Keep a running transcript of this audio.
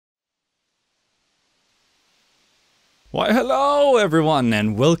Why hello everyone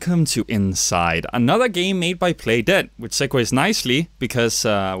and welcome to Inside, another game made by Playdead, which segues nicely because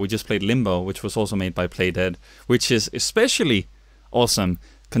we just played Limbo, which was also made by Playdead, which is especially awesome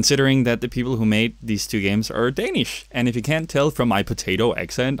considering that the people who made these two games are Danish. And if you can't tell from my potato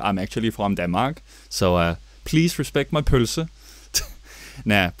accent, I'm actually from Denmark, so please respect my pølse.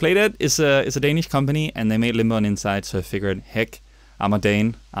 Nah, Playdead is a Danish company and they made Limbo and Inside, so I figured, heck, I'm a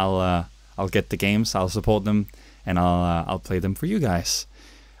Dane, I'll get the games, I'll support them. And I'll play them for you guys.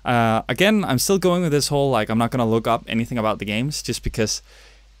 Again, I'm still going with this whole, like, I'm not gonna look up anything about the games just because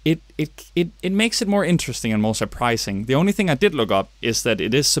it makes it more interesting and more surprising. The only thing I did look up is that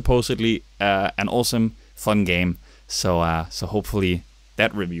it is supposedly an awesome, fun game. So so hopefully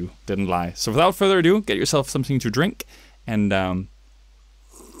that review didn't lie. So without further ado, get yourself something to drink and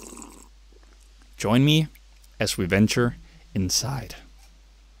join me as we venture inside.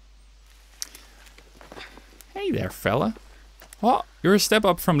 Hey there, fella. Oh, you're a step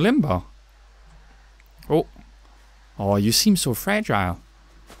up from Limbo. Oh, you seem so fragile.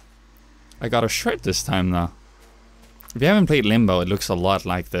 I got a shirt this time, though. If you haven't played Limbo, it looks a lot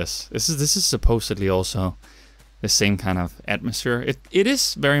like this. This is supposedly also the same kind of atmosphere. It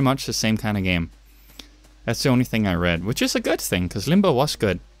is very much the same kind of game. That's the only thing I read, which is a good thing, because Limbo was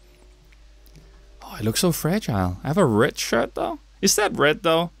good. Oh, I look so fragile. I have a red shirt, though. Is that red,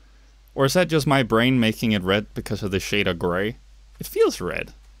 though? Or is that just my brain making it red because of the shade of gray? It feels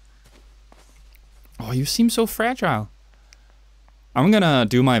red. Oh, you seem so fragile. I'm gonna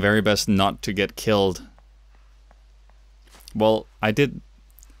do my very best not to get killed. Well, I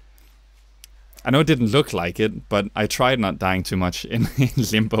know it didn't look like it, but I tried not dying too much in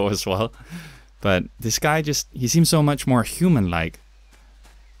Limbo as well. But this guy he seems so much more human-like.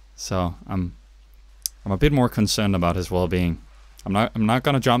 So I'm a bit more concerned about his well-being. I'm not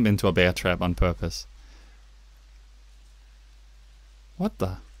gonna jump into a bear trap on purpose. What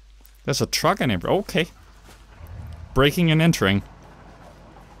the? There's a truck in here. Okay. Breaking and entering.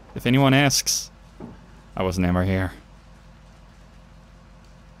 If anyone asks, I was never here.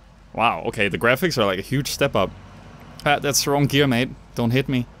 Wow, okay, the graphics are like a huge step up. Ah, that's the wrong gear, mate. Don't hit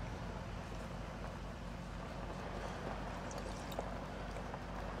me.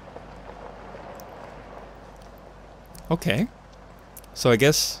 Okay. So I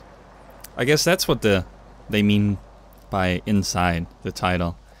guess that's what they mean by inside, the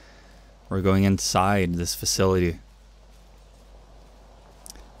title. We're going inside this facility.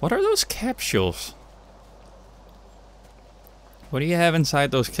 What are those capsules? What do you have inside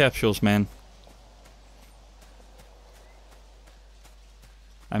those capsules, man?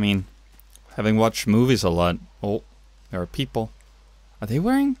 I mean, having watched movies a lot. Oh, there are people. Are they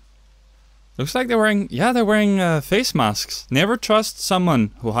wearing? Looks like they're wearing, yeah, they're wearing face masks. Never trust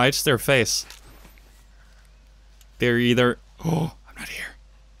someone who hides their face. They're either, oh, I'm not here.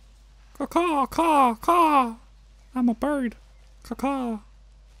 Caw, caw, caw. I'm a bird. Caw,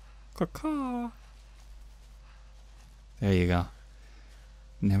 caw, caw. There you go.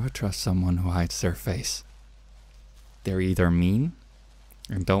 Never trust someone who hides their face. They're either mean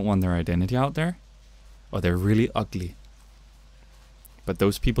and don't want their identity out there, or they're really ugly. But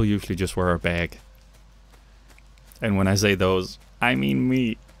those people usually just wear a bag. And when I say those, I mean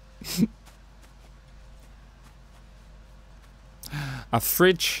me. A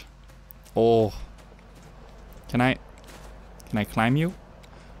fridge. Oh. Can I climb you?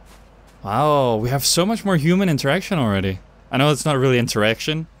 Wow, we have so much more human interaction already. I know it's not really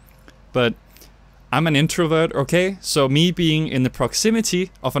interaction, but I'm an introvert, okay? So me being in the proximity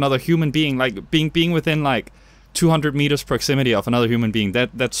of another human being, like being within like 200 meters proximity of another human being,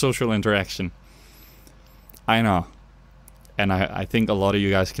 that's social interaction. I know. And I think a lot of you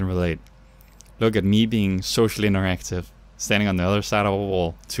guys can relate. Look at me being socially interactive, standing on the other side of a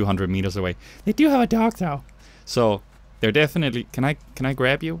wall, 200 meters away. They do have a dog though. So they're definitely, can I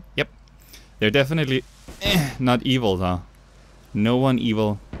grab you? Yep. They're definitely not evil though. No one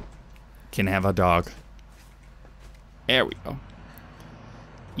evil can have a dog. There we go.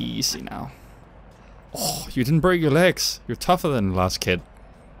 Easy now. Oh, you didn't break your legs. You're tougher than the last kid.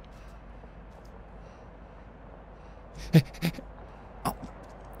 Oh.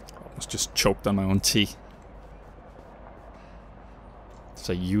 Almost just choked on my own tea. There's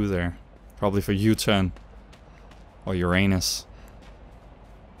a U there. Probably for U-turn. Or Uranus.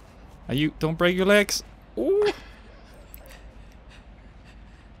 Are you... Don't break your legs. Ooh.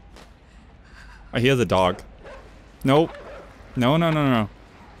 I hear the dog. Nope. No, no, no, no.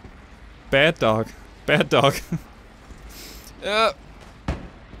 Bad dog. Bad dog. That's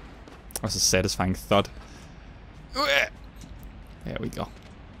a satisfying thud. There we go.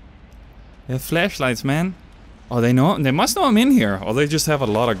 They have flashlights, man. Oh, they know. They must know I'm in here, or they just have a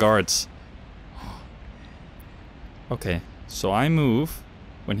lot of guards. Okay, so I move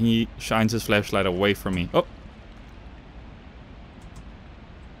when he shines his flashlight away from me. Oh.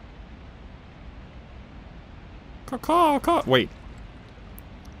 Caw. Wait.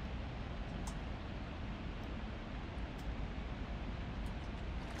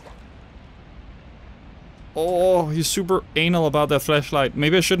 Oh, he's super anal about that flashlight.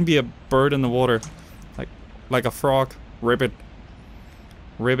 Maybe I shouldn't be a bird in the water. Like a frog. Ribbit.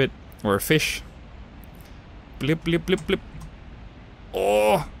 Or a fish. Blip, blip, blip, blip.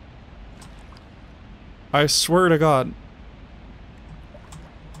 Oh! I swear to God.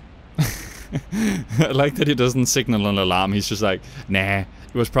 I like that he doesn't signal an alarm. He's just like, nah,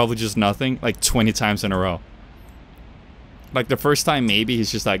 it was probably just nothing. Like 20 times in a row. Like the first time maybe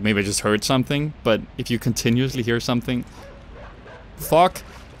he's just like, maybe I just heard something. But if you continuously hear something... Fuck.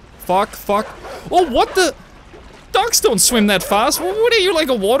 Oh, what the... Dogs don't swim that fast. What are you, like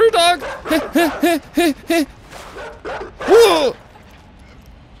a water dog? Whoa!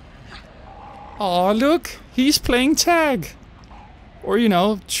 Aw, look. He's playing tag. Or, you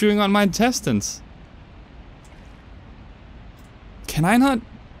know, chewing on my intestines. Can I not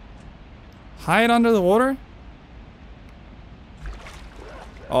hide under the water?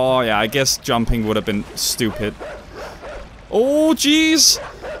 Oh, yeah, I guess jumping would have been stupid. Oh, jeez!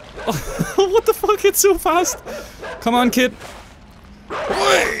 What the fuck? It's so fast! Come on, kid!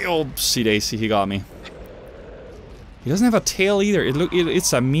 Oh, see Daisy, he got me. He doesn't have a tail either.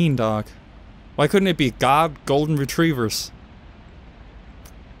 It's a mean dog. Why couldn't it be golden retrievers?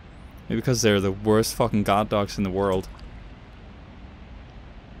 Maybe because they're the worst fucking god dogs in the world.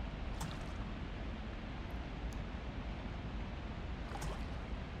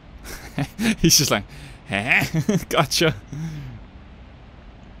 He's just like, gotcha.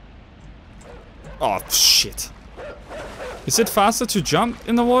 Oh, shit. Is it faster to jump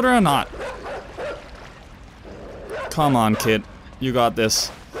in the water or not? Come on, kid. You got this.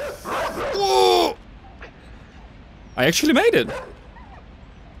 Whoa! I actually made it.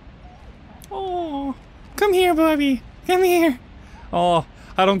 Oh, come here, Bobby. Come here. Oh,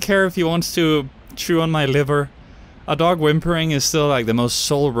 I don't care if he wants to chew on my liver. A dog whimpering is still like the most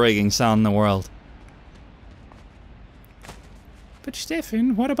soul-breaking sound in the world. But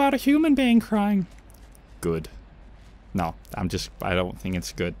Stefan, what about a human being crying? Good. No, I don't think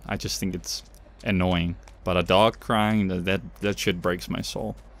it's good. I just think it's annoying. But a dog crying, that shit breaks my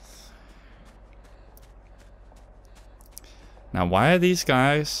soul. Now, why are these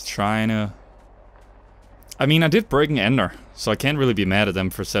guys trying to... I mean, I did break an ender, so I can't really be mad at them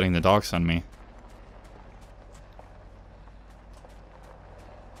for setting the dogs on me.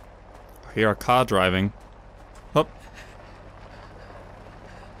 I hear a car driving. Up.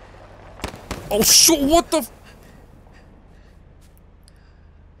 Oh, shit, what the...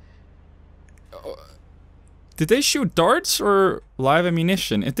 Did they shoot darts or live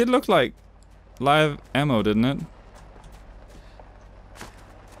ammunition? It did look like live ammo, didn't it?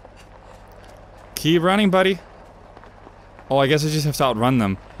 Keep running, buddy. Oh, I guess I just have to outrun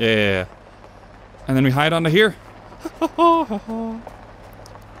them. Yeah. And then we hide under here.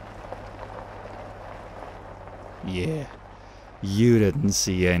 Yeah. You didn't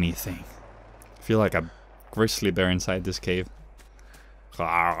see anything. I feel like a grizzly bear inside this cave.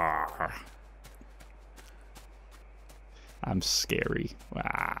 I'm scary.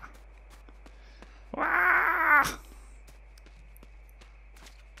 Wah. Wah.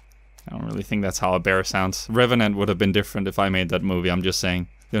 I don't really think that's how a bear sounds. Revenant would have been different if I made that movie, I'm just saying.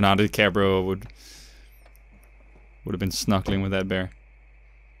 Leonardo DiCaprio would have been snuggling with that bear.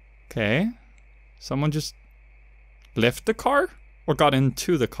 Okay. Someone just left the car? Or got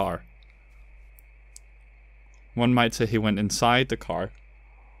into the car? One might say he went inside the car.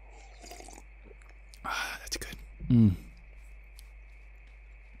 Ah, that's good. Mm.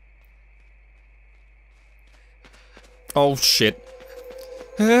 Oh shit.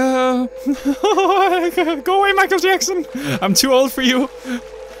 Go away, Michael Jackson! I'm too old for you!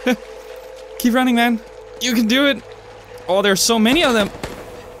 Keep running, man. You can do it! Oh, there's so many of them!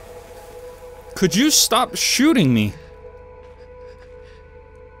 Could you stop shooting me?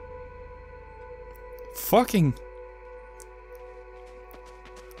 Fucking...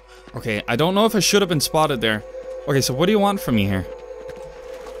 Okay, I don't know if I should have been spotted there. Okay, so what do you want from me here?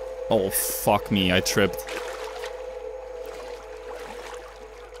 Oh, fuck me, I tripped.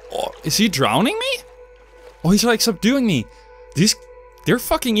 Oh, is he drowning me? Oh, he's like subduing me. They're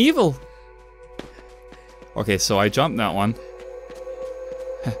fucking evil. Okay, so I jumped that one.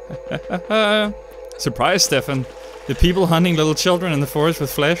 Surprise, Stefan. The people hunting little children in the forest with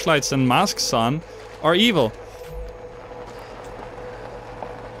flashlights and masks on are evil.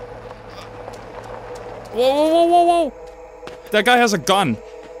 Whoa, whoa, whoa, whoa, whoa! That guy has a gun.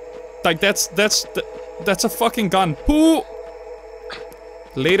 Like, that's a fucking gun. Ooh!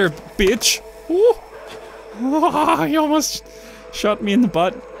 Later, bitch. Ooh! Oh, he almost shot me in the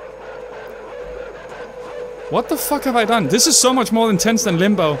butt. What the fuck have I done? This is so much more intense than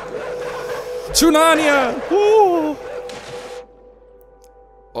Limbo. To Narnia! Ooh!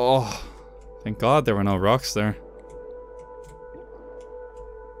 Oh, thank God there were no rocks there.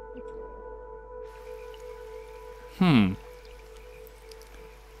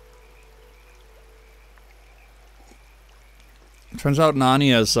 Turns out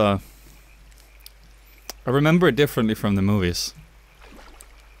Narnia is, I remember it differently from the movies.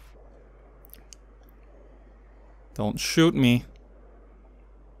 Don't shoot me.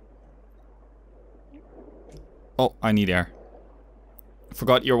 Oh, I need air.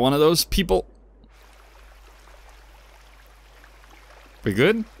 Forgot you're one of those people. We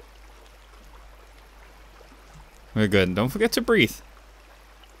good? We're good. Don't forget to breathe.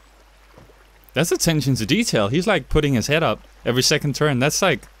 That's attention to detail. He's like putting his head up every second turn. That's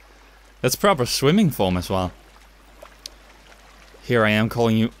like... That's proper swimming form as well. Here I am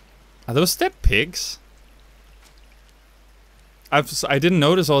calling you... Are those dead pigs? I didn't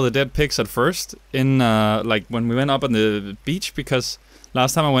notice all the dead pigs at first in like when we went up on the beach, because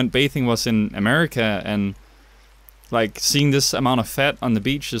last time I went bathing was in America, and like seeing this amount of fat on the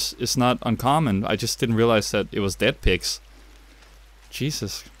beach is not uncommon. I just didn't realize that it was dead pigs.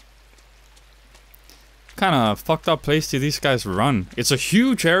 Jesus. What kind of fucked up place do these guys run? It's a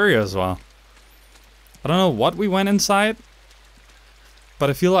huge area as well. I don't know what we went inside, but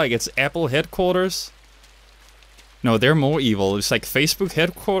I feel like it's Apple headquarters. No, they're more evil. It's like Facebook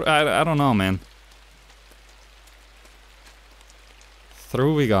headquarters. I don't know, man.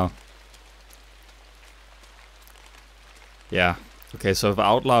 Through we go. Yeah. Okay, so if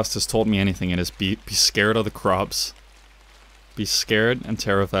Outlast has taught me anything, it is be scared of the crops. Be scared and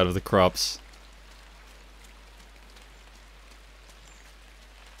terrified of the crops.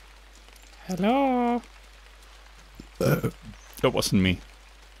 Hello? That wasn't me.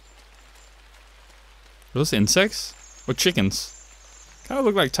 Are those insects? Or chickens? Kind of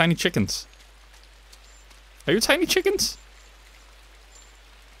look like tiny chickens. Are you tiny chickens?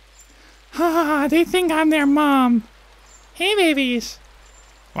 Haha, they think I'm their mom. Hey babies.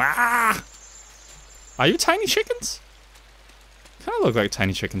 Wah! Are you tiny chickens? Kind of look like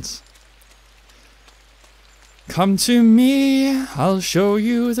tiny chickens. Come to me, I'll show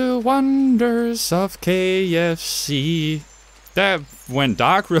you the wonders of KFC. That went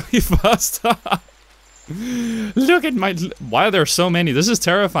dark really fast. Look at my... Why are there so many? This is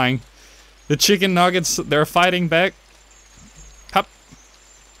terrifying. The chicken nuggets, they're fighting back. Hup.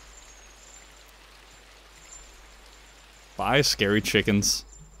 Bye, scary chickens.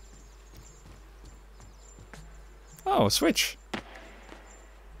 Oh, a switch.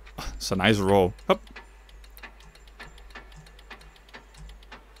 It's a nice roll. Hup.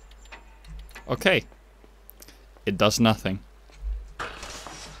 Okay. It does nothing.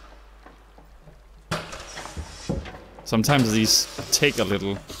 Sometimes these take a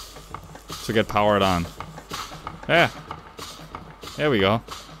little to get powered on. Yeah. There we go.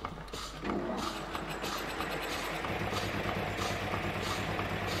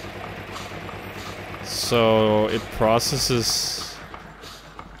 So it processes...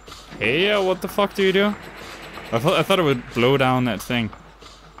 Hey, what the fuck do you do? I thought it would blow down that thing.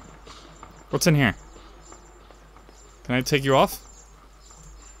 What's in here? Can I take you off?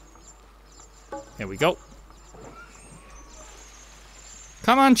 Here we go.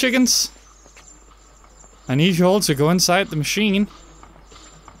 Come on, chickens. I need you all to go inside the machine.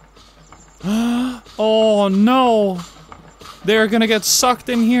 Oh no! They're gonna get sucked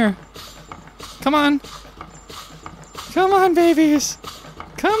in here. Come on. Come on, babies.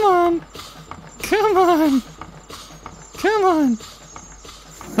 Come on. Come on. Come on.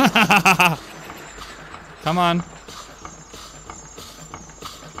 Come on.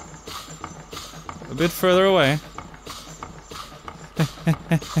 A bit further away.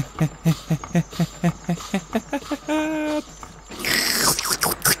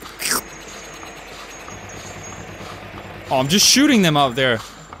 Oh, I'm just shooting them out there.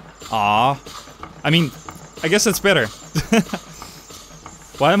 Aw. I mean, I guess that's better.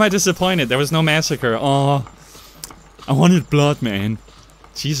 Why am I disappointed? There was no massacre. Oh, I wanted blood, man.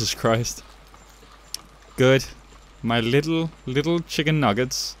 Jesus Christ. Good. My little chicken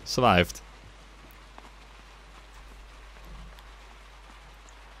nuggets survived.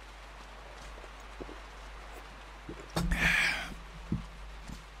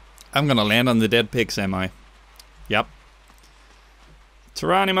 I'm gonna land on the dead pigs, am I? Yep.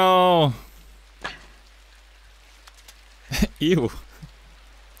 Geronimo! Ew.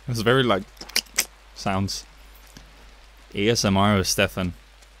 It was very like sounds. ASMR of Stefan.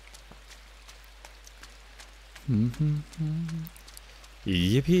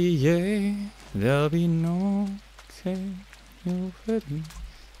 Yippee-yay, there'll be no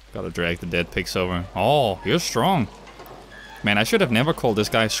Gotta drag the dead pigs over. Oh, you're strong. Man, I should have never called this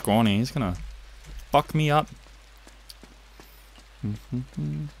guy scrawny. He's gonna fuck me up.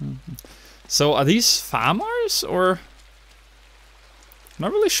 So, are these farmers, or... I'm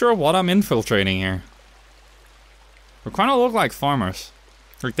not really sure what I'm infiltrating here. They kind of look like farmers.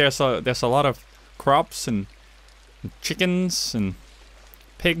 Like there's a lot of crops and chickens and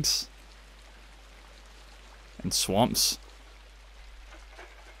pigs and swamps.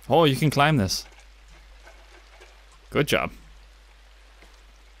 Oh, you can climb this. Good job.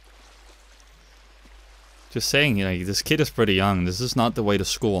 Just saying, you know, this kid is pretty young. This is not the way to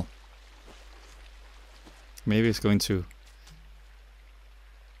school. Maybe it's going to...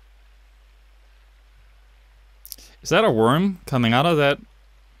 Is that a worm coming out of that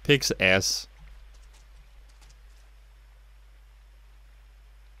pig's ass?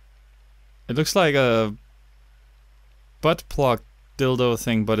 It looks like a butt plug dildo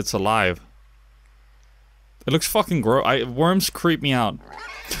thing, but it's alive. It looks fucking gross. Worms creep me out.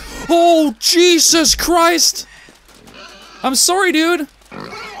 Oh, Jesus Christ! I'm sorry, dude.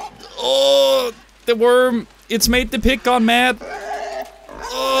 Oh, the worm. It's made the pig gone mad.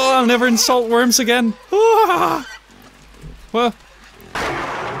 Oh, I'll never insult worms again. Ah. Well,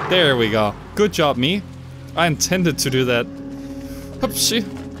 there we go. Good job, me. I intended to do that. Oopsie.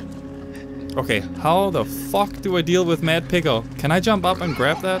 Okay, how the fuck do I deal with Mad Piggo? Can I jump up and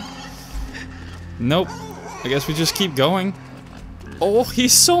grab that? Nope. I guess we just keep going. Oh,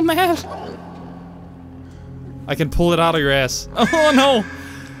 he's so mad. I can pull it out of your ass. Oh no!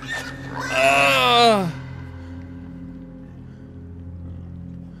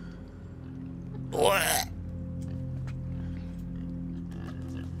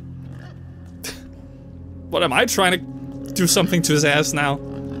 What am I trying to do something to his ass now?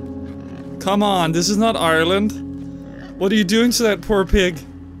 Come on, this is not Ireland. What are you doing to that poor pig?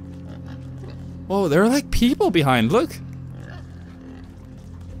 Whoa, there are like people behind, look.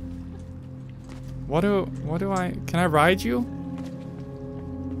 What do I, can I ride you?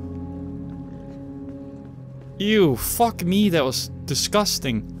 Ew, fuck me, that was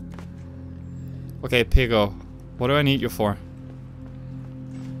disgusting. Okay, Piggo, what do I need you for?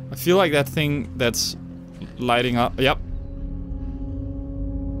 I feel like that thing that's lighting up, yep.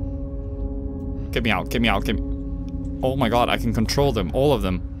 Get me out, get me out, get me... Oh my god, I can control them, all of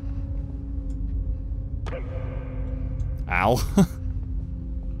them. Ow.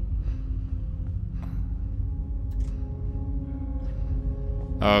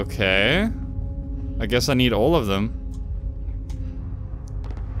 Okay. I guess I need all of them.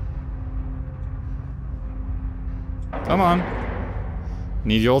 Come on.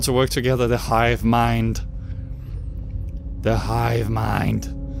 Need you all to work together, the hive mind. The hive mind.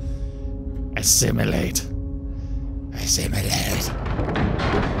 Assimilate. Assimilate.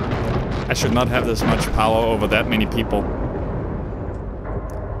 I should not have this much power over that many people.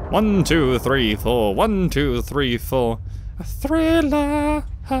 1, 2, 3, 4. 1, 2, 3, 4. A thriller.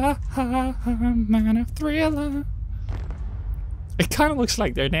 Ha ha ha, man, a thriller. It kind of looks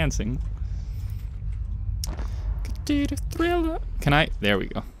like they're dancing. Thriller. Can I? There we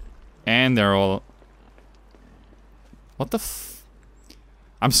go. And they're all... What the f...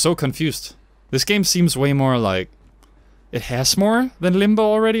 I'm so confused. This game seems way more like... It has more than Limbo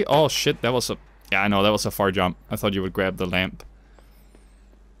already? Oh shit, that was a... Yeah, I know, that was a far jump. I thought you would grab the lamp.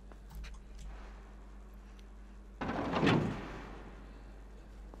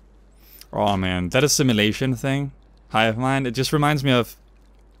 Oh man, that assimilation thing. Hive mind, it just reminds me of...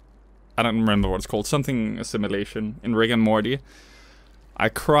 I don't remember what it's called. Something assimilation in Rick and Morty. I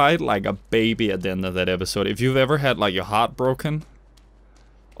cried like a baby at the end of that episode. If you've ever had like your heart broken...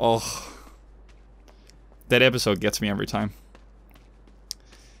 Oh... That episode gets me every time.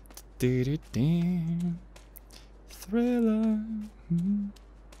 Thriller.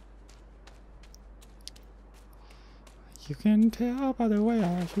 You can tell by the way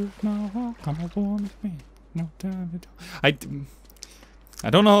I shoot my heart. Come along with me. No time to talk. I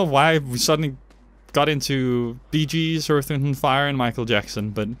don't know why we suddenly got into Bee Gees, Earth, Wind & Fire, and Michael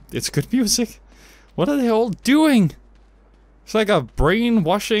Jackson, but it's good music. What are they all doing? It's like a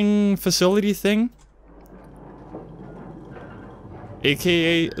brainwashing facility thing.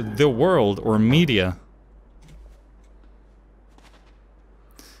 AKA the world or media.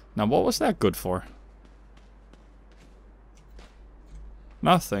 Now what was that good for?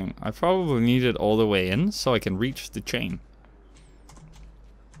 Nothing. I probably need it all the way in so I can reach the chain.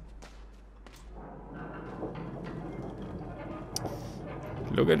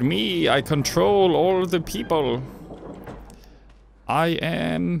 Look at me, I control all the people. I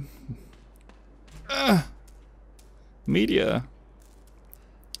am... media.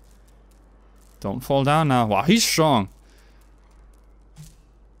 Don't fall down now. Wow, he's strong.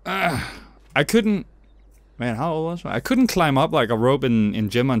 I couldn't... Man, how old was I? I couldn't climb up like a rope in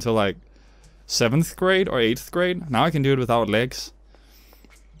gym until like 7th grade or 8th grade. Now I can do it without legs.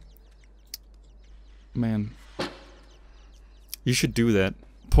 Man. You should do that.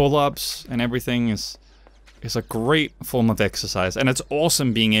 Pull-ups and everything is a great form of exercise. And it's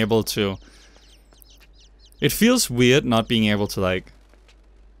awesome being able to... It feels weird not being able to like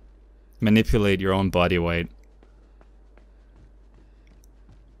manipulate your own body weight.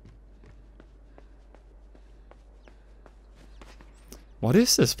 What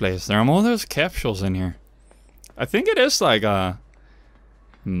is this place? There are more of those capsules in here. I think it is like a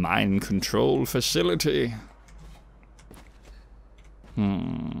mind control facility.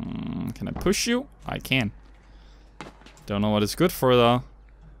 Can I push you? I can. Don't know what it's good for though.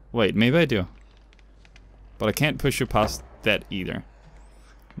 Wait, maybe I do. But I can't push you past that either.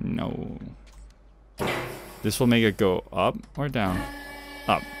 No. This will make it go up or down?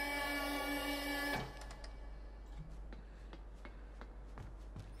 Up.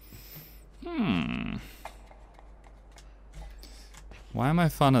 Why am I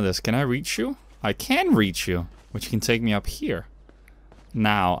fond of this? Can I reach you? I can reach you, which can take me up here.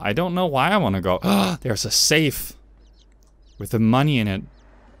 Now, I don't know why I want to go. There's a safe with the money in it.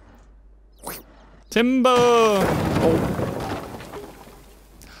 Timber! Oh.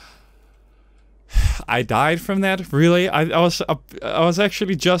 I died from that? Really? I was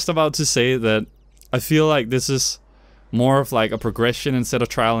actually just about to say that I feel like this is more of like a progression instead of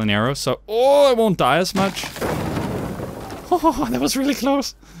trial and error. So, I won't die as much. Oh, that was really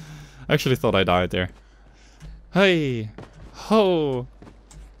close. I actually thought I died there. Hey. Ho.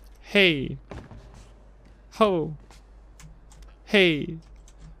 Hey. Ho. Hey.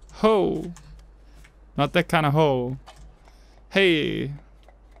 Ho. Not that kind of ho. Hey.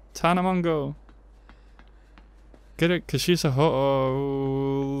 Tanamongo. Get it? Cause she's a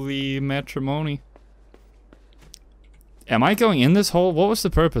holy matrimony. Am I going in this hole? What was the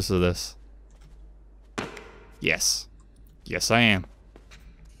purpose of this? Yes. Yes, I am.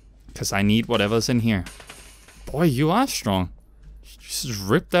 Because I need whatever's in here. Boy, you are strong. You just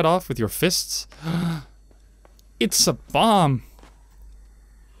rip that off with your fists. It's a bomb.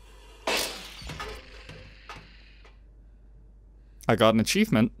 I got an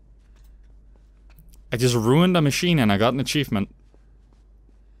achievement. I just ruined a machine and I got an achievement.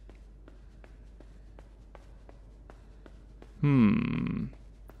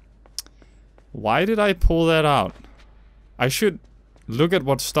 Why did I pull that out? I should look at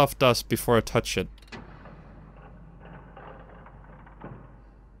what stuff does before I touch it.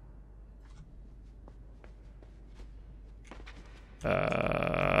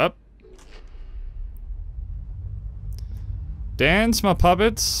 Up. Dance, my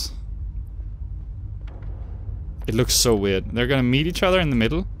puppets. It looks so weird. They're gonna meet each other in the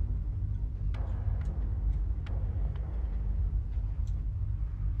middle.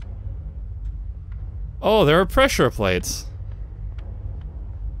 Oh, there are pressure plates.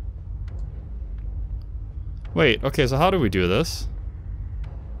 Wait, okay, so how do we do this?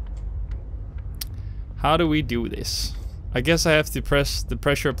 How do we do this? I guess I have to press the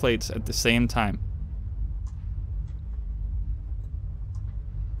pressure plates at the same time.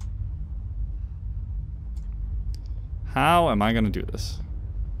 How am I gonna do this?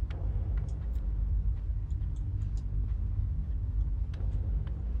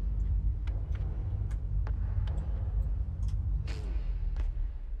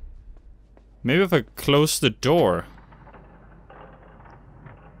 Maybe if I close the door.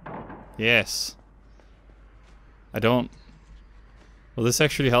 Yes. I don't... Will this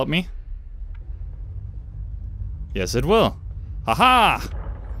actually help me? Yes, it will. Haha!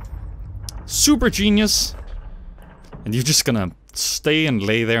 Super genius! And you're just gonna stay and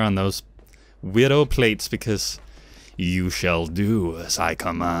lay there on those widow plates because you shall do as I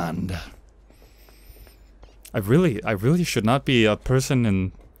command. I really should not be a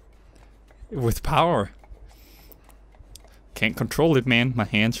person with power. Can't control it, man. My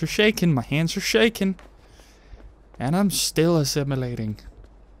hands are shaking. My hands are shaking. And I'm still assimilating.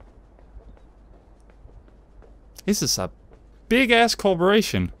 This is a big-ass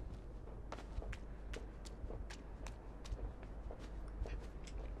corporation.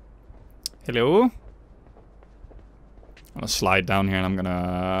 Hello? I'm gonna slide down here and I'm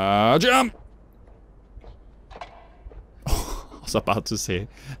gonna jump! Oh, I was about to say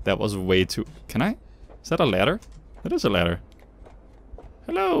that was way too... Can I? Is that a ladder? That is a ladder.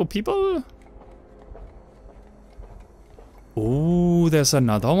 Hello, people. Ooh, there's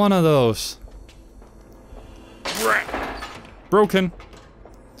another one of those. Broken.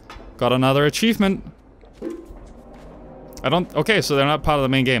 Got another achievement. Okay, so they're not part of the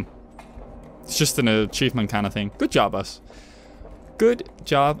main game. It's just an achievement kind of thing. Good job, us. Good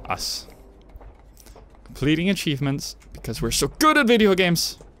job, us. Completing achievements because we're so good at video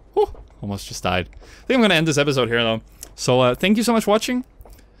games. Whew, almost just died. I think I'm gonna end this episode here, though. So, thank you so much for watching.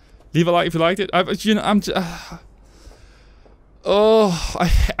 Leave a like if you liked it. I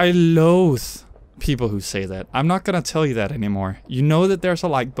loathe people who say that. I'm not gonna tell you that anymore. You know that there's a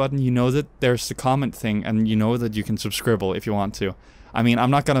like button, you know that there's the comment thing, and you know that you can subscribe if you want to. I mean,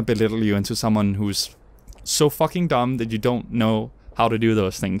 I'm not gonna belittle you into someone who's so fucking dumb that you don't know how to do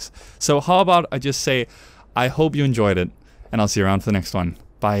those things. So how about I just say, I hope you enjoyed it, and I'll see you around for the next one.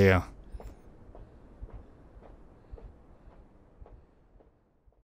 Bye.